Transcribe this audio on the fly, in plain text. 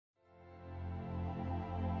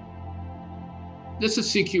This is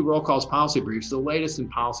CQ Roll Call's Policy Briefs, the latest in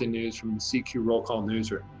policy news from the CQ Roll Call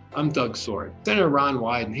newsroom. I'm Doug Sword. Senator Ron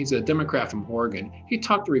Wyden, he's a Democrat from Oregon. He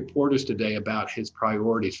talked to reporters today about his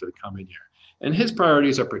priorities for the coming year. And his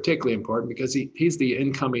priorities are particularly important because he's the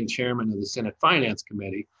incoming chairman of the Senate Finance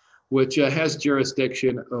Committee, which has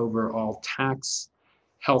jurisdiction over all tax,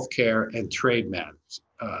 healthcare, and trade matters.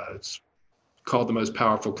 It's called the most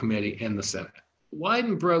powerful committee in the Senate.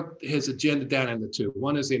 Wyden broke his agenda down into two.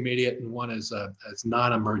 One is the immediate and one is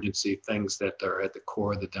non-emergency things that are at the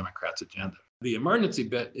core of the Democrats' agenda. The emergency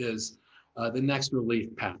bit is the next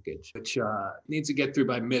relief package, which needs to get through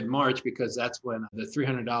by mid-March because that's when the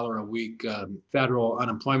 $300 a week federal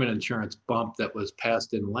unemployment insurance bump that was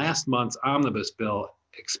passed in last month's omnibus bill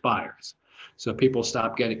expires. So people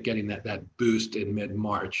stop getting that boost in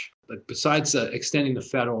mid-March. But besides extending the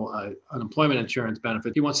federal unemployment insurance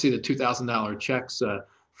benefit, he wants to see the $2,000 checks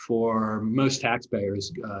for most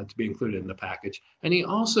taxpayers to be included in the package. And he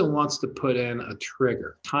also wants to put in a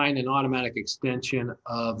trigger, tying an automatic extension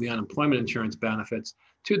of the unemployment insurance benefits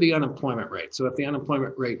to the unemployment rate. So if the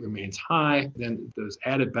unemployment rate remains high, then those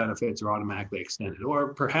added benefits are automatically extended.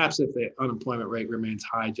 Or perhaps if the unemployment rate remains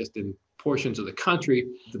high just in portions of the country,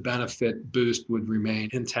 the benefit boost would remain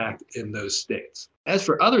intact in those states. As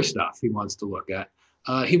for other stuff he wants to look at,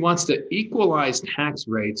 he wants to equalize tax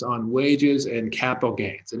rates on wages and capital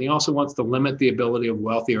gains. And he also wants to limit the ability of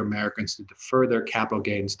wealthier Americans to defer their capital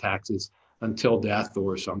gains taxes until death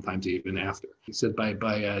or sometimes even after. He said by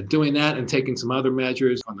doing that and taking some other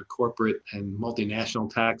measures on the corporate and multinational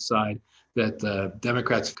tax side, that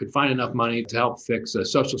Democrats could find enough money to help fix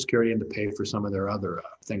Social Security and to pay for some of their other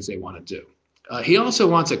things they want to do. He also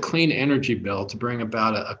wants a clean energy bill to bring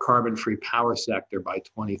about a carbon-free power sector by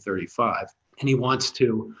 2035. And he wants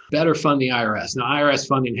to better fund the IRS. Now, IRS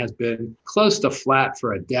funding has been close to flat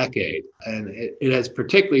for a decade, and it has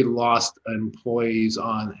particularly lost employees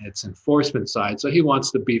on its enforcement side. So he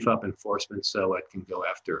wants to beef up enforcement so it can go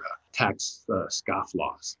after tax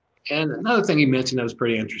scofflaws. And another thing he mentioned that was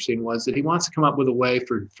pretty interesting was that he wants to come up with a way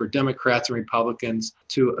for Democrats and Republicans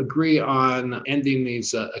to agree on ending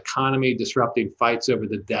these economy disrupting fights over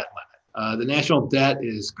the debt limit. The national debt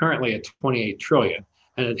is currently at $28 trillion,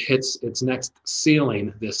 and it hits its next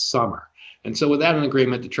ceiling this summer. And so without an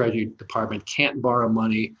agreement, the Treasury Department can't borrow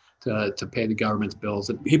money to pay the government's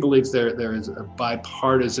bills. And he believes there is a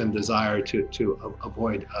bipartisan desire to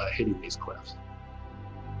avoid hitting these cliffs.